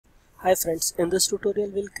Hi friends, in this tutorial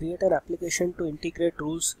we'll create an application to integrate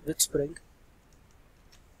Drools with Spring.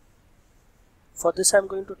 For this I'm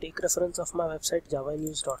going to take reference of my website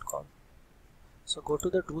javanews.com. So go to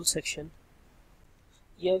the Drools section.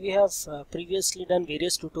 Here we have previously done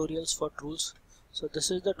various tutorials for Drools. So this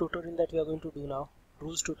is the tutorial that we are going to do now,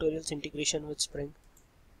 Drools tutorials integration with Spring.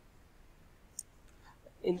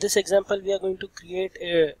 In this example we are going to create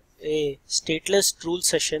a stateless Drools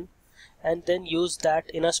session and then use that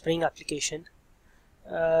in a Spring application.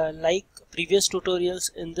 Like previous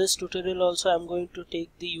tutorials, in this tutorial also I'm going to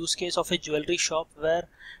take the use case of a jewelry shop where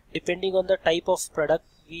depending on the type of product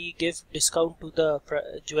we give discount to the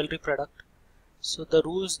jewelry product. So the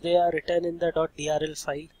rules, they are written in the .drl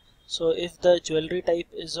file. So if the jewelry type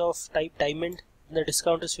is of type diamond, then the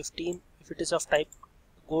discount is 15. If it is of type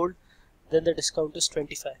gold, then the discount is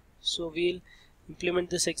 25. So we'll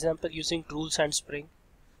implement this example using Drools and Spring.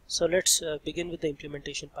 So let's begin with the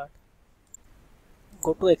implementation part.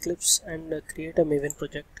 Go to Eclipse and create a Maven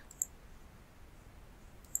project.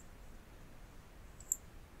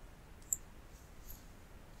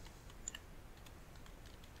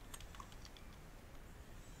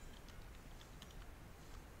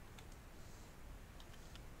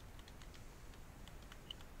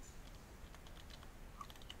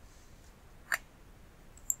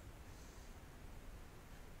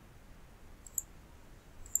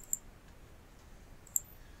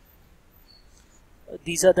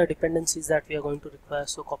 These are the dependencies that we are going to require,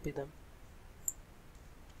 so copy them.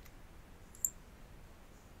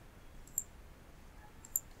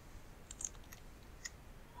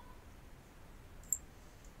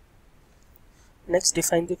 Next,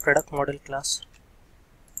 define the product model class.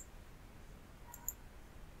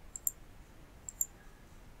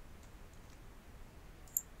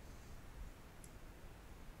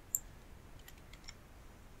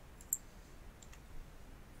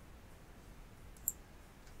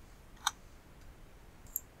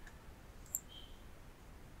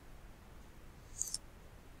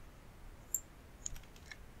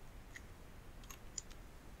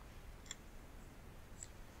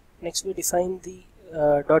 Next, we define the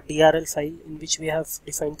 .drl file in which we have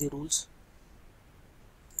defined the rules.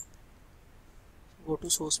 Go to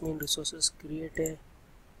source main resources, create a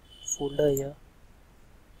folder here,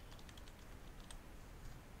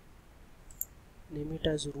 name it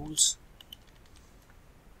as rules.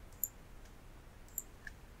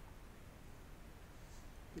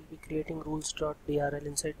 We'll be creating rules.drl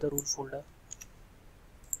inside the rule folder.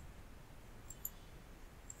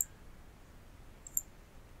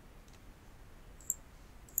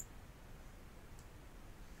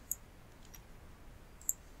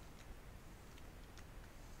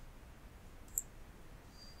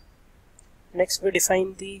 Next, we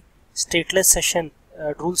define the stateless session,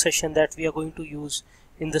 rule session that we are going to use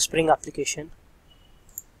in the Spring application.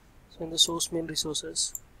 So in the source main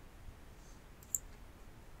resources,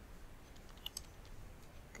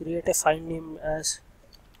 create a file name as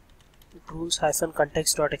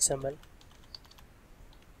drools-context.xml.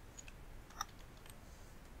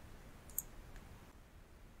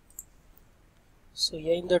 So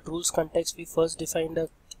here in the Drools context, we first defined a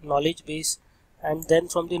knowledge base, and then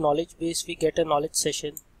from the knowledge base we get a knowledge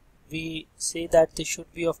session. We say that this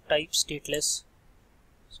should be of type stateless.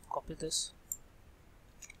 So copy this.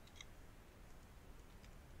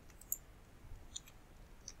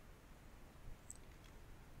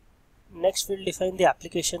 Next, we'll define the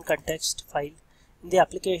application context file. In the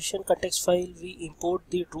application context file, we import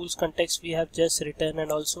the Drools context we have just written,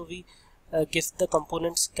 and also we give the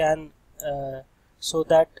component scan so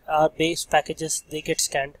that our base packages, they get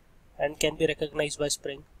scanned and can be recognized by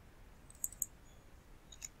Spring.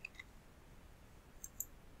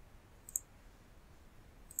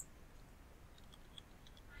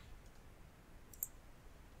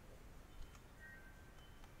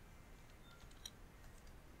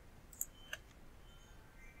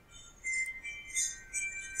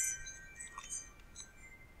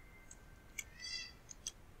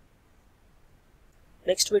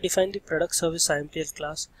 Next, we define the product service IMPL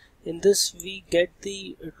class. In this, we get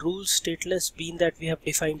the Drools stateless bean that we have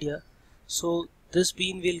defined here. So this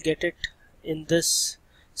bean will get it in this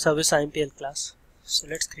service IMPL class. So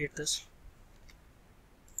let's create this.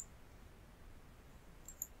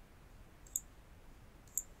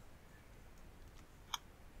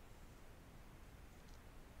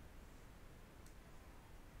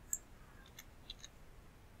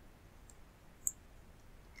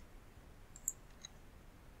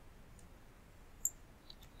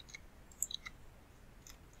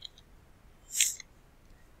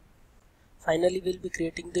 Finally, we'll be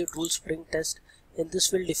creating the Drools Spring test. In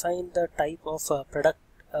this, we'll define the type of product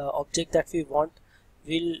object that we want,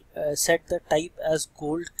 we'll set the type as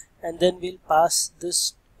gold, and then we'll pass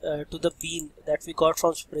this to the bean that we got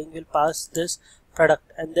from Spring. We'll pass this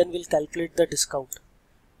product and then we'll calculate the discount.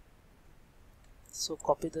 So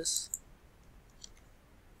copy this.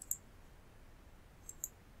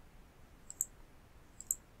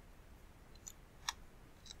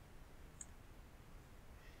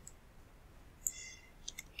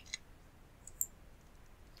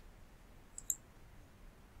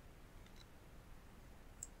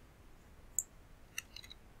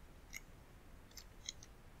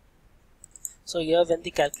 So here when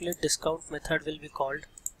the calculate discount method will be called,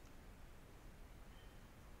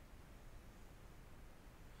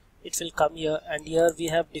 it will come here, and here we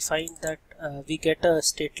have defined that we get a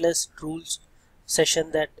stateless Drools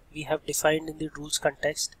session that we have defined in the Drools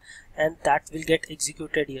context, and that will get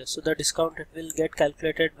executed here. So the discount it will get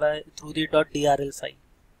calculated through the .drl file.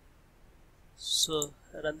 So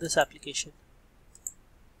run this application.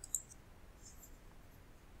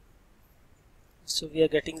 So we are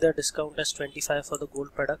getting the discount as 25 for the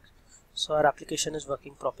gold product. So our application is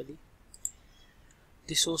working properly.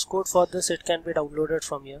 The source code for this, it can be downloaded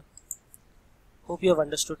from here. Hope you have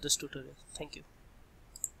understood this tutorial. Thank you.